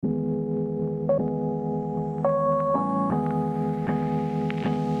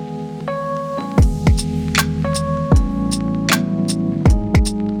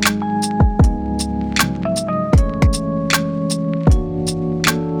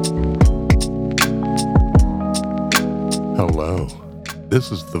This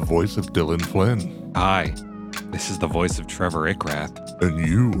is the voice of Dylan Flynn. Hi, this is the voice of Trevor Ickrath. And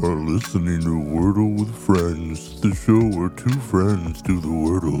you are listening to Wordle with Friends, the show where two friends do the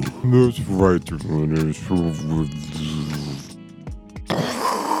Wordle. That's right,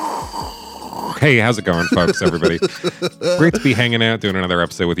 Hey, how's it going, folks, everybody? Great to be hanging out, doing another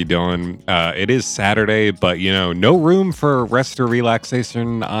episode with you, Dylan. It is Saturday, but, no room for rest or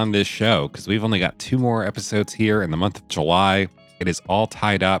relaxation on this show because we've only got 2 more episodes here in the month of July. It is all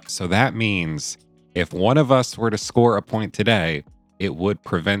tied up, so that means if one of us were to score a point today, it would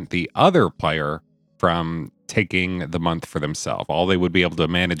prevent the other player from taking the month for themselves. All they would be able to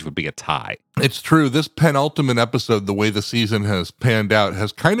manage would be a tie. It's true. This penultimate episode, the way the season has panned out,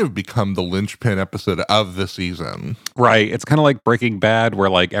 has kind of become the linchpin episode of the season. Right. It's kind of like Breaking Bad,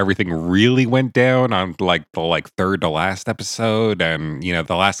 where everything really went down on the third to last episode, and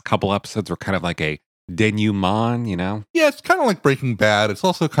the last couple episodes were kind of like a denouement. Yeah, it's kind of like Breaking Bad. It's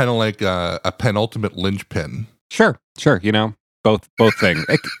also kind of like a penultimate linchpin. Sure. Both things.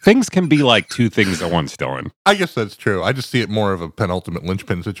 Things can be like two things at once, Dylan. I guess that's true. I just see it more of a penultimate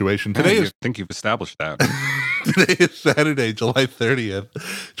linchpin situation. I think you've established that. Today is Saturday, July 30th,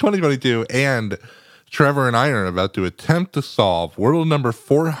 2022, and Trevor and I are about to attempt to solve Wordle number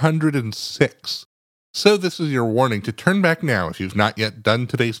 406. So this is your warning to turn back now if you've not yet done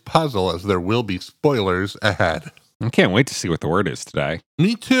today's puzzle, as there will be spoilers ahead. I can't wait to see what the word is today.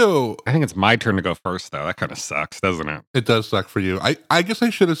 Me too. I think it's my turn to go first, though. That kind of sucks, doesn't it? It does suck for you. I guess I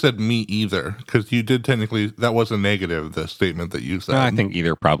should have said me either, because you did technically, that was a negative, the statement that you said. I think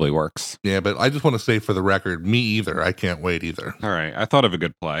either probably works. Yeah, but I just want to say for the record, me either. I can't wait either. All right. I thought of a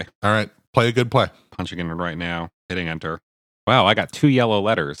good play. All right. Play a good play. Punching in right now. Hitting enter. Wow, I got 2 yellow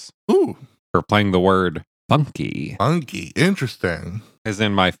letters. Ooh. For playing the word funky. Funky. Interesting. As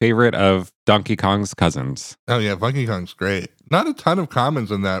in my favorite of Donkey Kong's cousins. Oh, yeah. Funky Kong's great. Not a ton of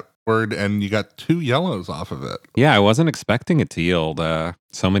commons in that word, and you got 2 yellows off of it. Yeah, I wasn't expecting it to yield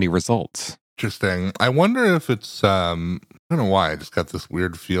so many results. Interesting. I wonder if it's, I don't know why. I just got this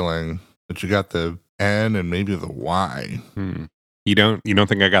weird feeling that you got the N and maybe the Y. You don't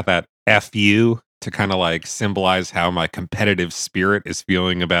think I got that FU to kind of symbolize how my competitive spirit is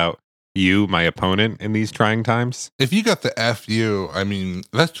feeling about you, my opponent, in these trying times? If you got the FU, I mean,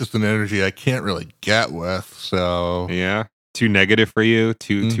 that's just an energy I can't really get with, so... Yeah? Too negative for you?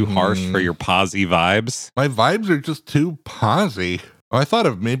 Too harsh for your posy vibes? My vibes are just too posy. Oh, I thought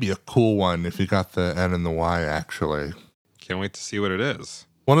of maybe a cool one if you got the N and the Y, actually. Can't wait to see what it is.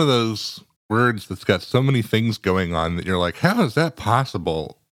 One of those words that's got so many things going on that you're like, how is that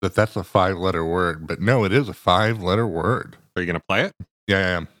possible that that's a 5-letter word? But no, it is a 5-letter word. Are you going to play it? Yeah, I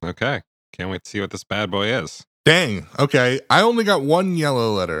am. Okay. Can't wait to see what this bad boy is. Dang. Okay. I only got 1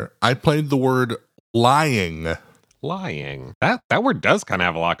 yellow letter. I played the word lying. Lying. That word does kind of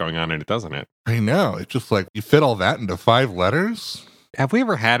have a lot going on in it, doesn't it? I know. It's just like, you fit all that into 5 letters? Have we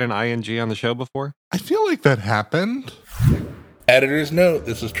ever had an ing on the show before? I feel like that happened. Editor's note,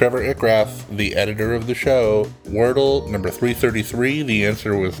 this is Trevor Ickrath, the editor of the show. Wordle number 333, the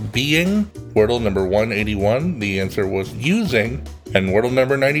answer was being. Wordle number 181, the answer was using. And Wordle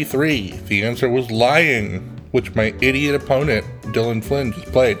number 93, the answer was lying, which my idiot opponent, Dylan Flynn, just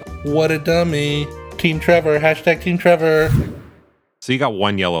played. What a dummy. Team Trevor, hashtag Team Trevor. So you got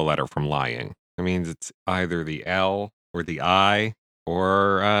 1 yellow letter from lying. That means it's either the L or the I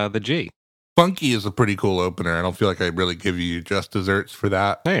or the G. Funky is a pretty cool opener. I don't feel like I really give you just desserts for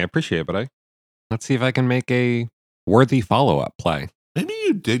that. Hey, I appreciate it, but let's see if I can make a worthy follow-up play. Maybe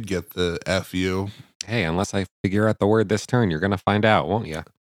you did get the FU. Hey, unless I figure out the word this turn, you're going to find out, won't you?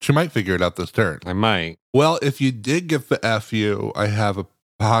 You might figure it out this turn. I might. Well, if you did get the FU, I have a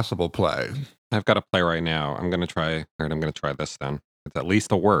possible play. I've got a play right now. I'm going to try this then. It's at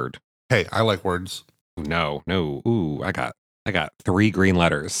least a word. Hey, I like words. No. Ooh, I got 3 green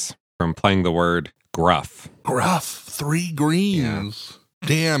letters from playing the word gruff. Gruff, 3 greens. Yeah.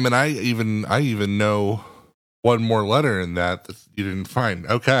 Damn, and I even know 1 more letter in that you didn't find.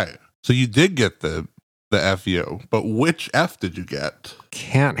 Okay. So you did get the FU, but which F did you get?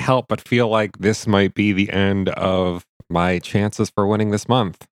 Can't help but feel like this might be the end of my chances for winning this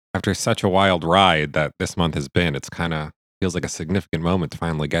month. After such a wild ride that this month has been, it's kind of feels like a significant moment to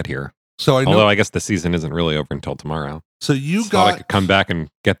finally get here. So although I guess the season isn't really over until tomorrow. So you thought I could come back and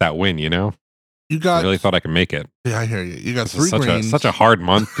get that win, I really thought I could make it. Yeah, I hear you. You got 3 greens. Such a hard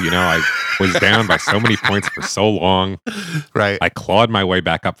month, I was down by so many points for so long. Right. I clawed my way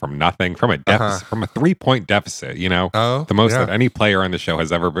back up from nothing, from a deficit, from a 3-point deficit, the most that any player on the show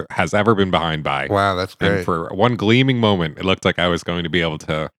has ever been behind by. Wow, that's great. And for one gleaming moment, it looked like I was going to be able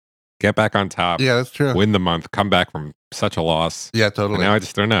to get back on top. Yeah, that's true. Win the month, come back from such a loss. Yeah, totally. And now I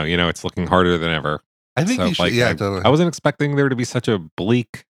just don't know. It's looking harder than ever. I think you should. Totally. I wasn't expecting there to be such a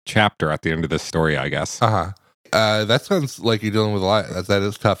bleak chapter at the end of this story, I guess. That sounds like you're dealing with a lot. That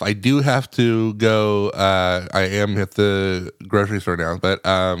is tough. I do have to go. I am at the grocery store now, but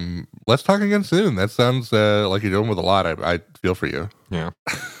let's talk again soon. That sounds like you're dealing with a lot. I feel for you. Yeah.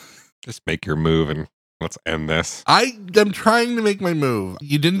 Just make your move and let's end this. I am trying to make my move.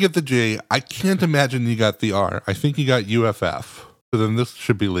 You didn't get the J. I can't imagine you got the R. I think you got UFF. So then this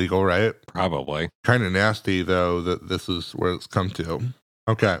should be legal, right? Probably. Kind of nasty, though, that this is where it's come to.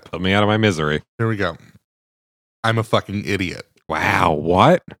 Okay. Put me out of my misery. Here we go. I'm a fucking idiot. Wow,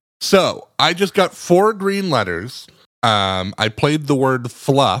 what? So, I just got 4 green letters. I played the word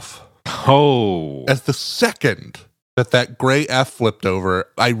fluff. Oh. As the second that gray F flipped over,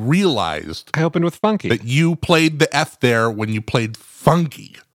 I realized I opened with funky. That you played the F there when you played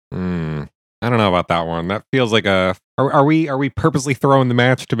funky. I don't know about that one. That feels like a... Are we purposely throwing the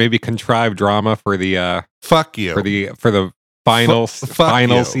match to maybe contrive drama for the... Fuck you. For the final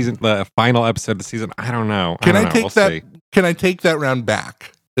you. season, the final episode of the season. I don't know. Can I take that round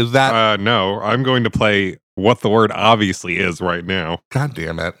back? Is that... No, I'm going to play what the word obviously is right now. God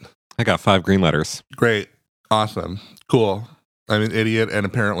damn it. I got 5 green letters. Great. Awesome. Cool. I'm an idiot and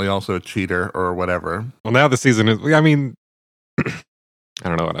apparently also a cheater or whatever. Well, now the season is... I mean... I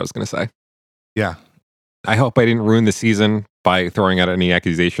don't know what I was going to say. Yeah. I hope I didn't ruin the season by throwing out any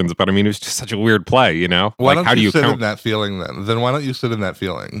accusations, but I mean, it was just such a weird play, Why don't you sit in that feeling then? Then why don't you sit in that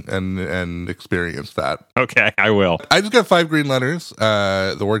feeling and experience that? Okay, I will. I just got 5 green letters.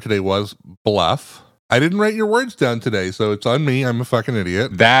 The word today was bluff. I didn't write your words down today, so it's on me. I'm a fucking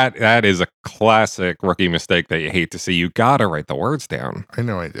idiot. That is a classic rookie mistake that you hate to see. You gotta write the words down. I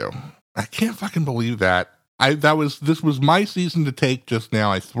know I do. I can't fucking believe that. This was my season to take just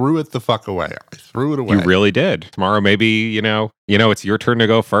now. I threw it the fuck away. I threw it away. You really did. Tomorrow, maybe, it's your turn to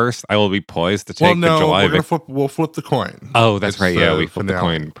go first. I will be poised to take the July. We'll flip the coin. Oh, that's right. Yeah, we flip the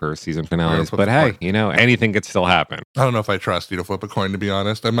coin per season finales. But hey, anything could still happen. I don't know if I trust you to flip a coin, to be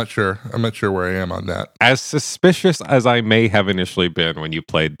honest. I'm not sure where I am on that. As suspicious as I may have initially been when you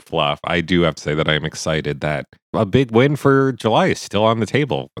played Fluff, I do have to say that I'm excited that a big win for July is still on the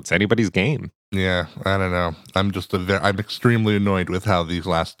table. It's anybody's game. Yeah, I don't know. I'm extremely annoyed with how these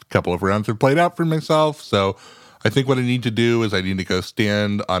last couple of rounds have played out for myself. So I think what I need to do is I need to go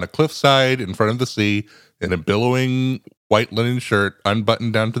stand on a cliffside in front of the sea in a billowing white linen shirt,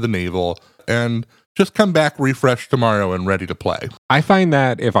 unbuttoned down to the navel, and just come back refreshed tomorrow and ready to play. I find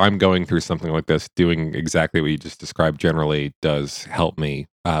that if I'm going through something like this, doing exactly what you just described generally does help me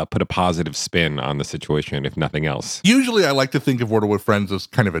put a positive spin on the situation, if nothing else. Usually I like to think of Wordle with Friends as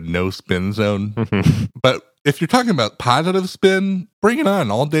kind of a no-spin zone. But if you're talking about positive spin, bring it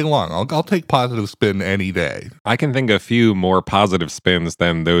on all day long. I'll take positive spin any day. I can think of a few more positive spins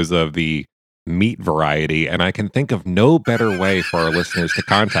than those of the meat variety, and I can think of no better way for our listeners to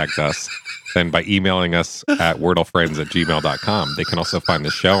contact us than by emailing us at wordlefriends@gmail.com. They can also find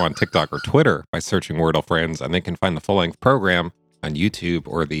the show on TikTok or Twitter by searching Wordle Friends, and they can find the full-length program on YouTube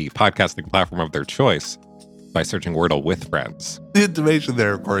or the podcasting platform of their choice by searching Wordle with Friends. The intimation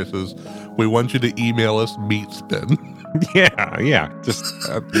there, of course, is we want you to email us meat spin. Yeah. Just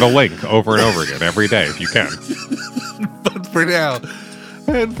the link over and over again every day if you can. But for now,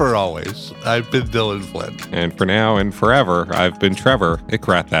 and for always, I've been Dylan Flynn. And for now and forever, I've been Trevor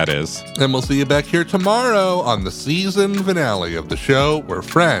Ickrat, that is. And we'll see you back here tomorrow on the season finale of the show where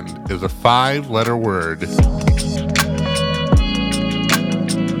friend is a 5-letter word.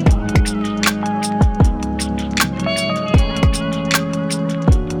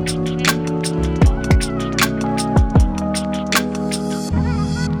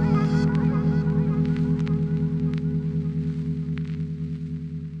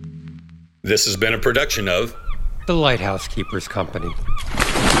 This has been a production of The Lighthouse Keepers Company.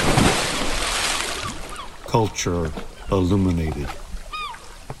 Culture illuminated.